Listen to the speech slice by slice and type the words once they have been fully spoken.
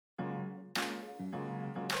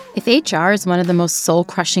If HR is one of the most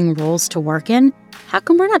soul-crushing roles to work in, how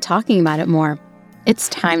come we're not talking about it more? It's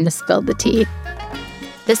time to spill the tea.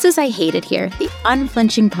 This is I Hate It Here, the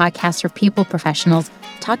unflinching podcast for people professionals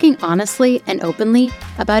talking honestly and openly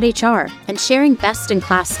about HR and sharing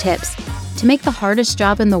best-in-class tips to make the hardest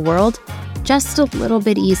job in the world just a little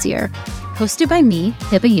bit easier. Hosted by me,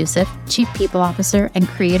 Hiba Youssef, Chief People Officer and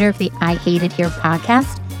creator of the I Hate It Here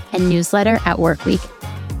podcast and newsletter at Workweek.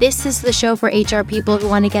 This is the show for HR people who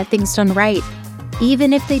want to get things done right,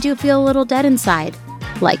 even if they do feel a little dead inside,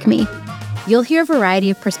 like me. You'll hear a variety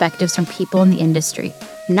of perspectives from people in the industry,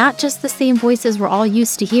 not just the same voices we're all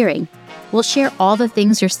used to hearing. We'll share all the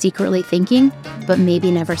things you're secretly thinking, but maybe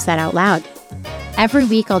never said out loud. Every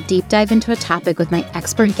week, I'll deep dive into a topic with my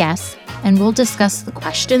expert guests, and we'll discuss the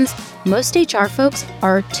questions most HR folks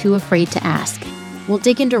are too afraid to ask. We'll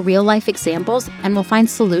dig into real-life examples, and we'll find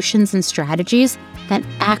solutions and strategies that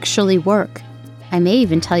actually work. I may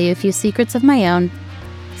even tell you a few secrets of my own.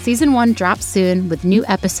 Season 1 drops soon with new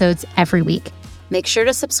episodes every week. Make sure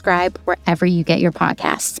to subscribe wherever you get your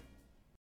podcasts.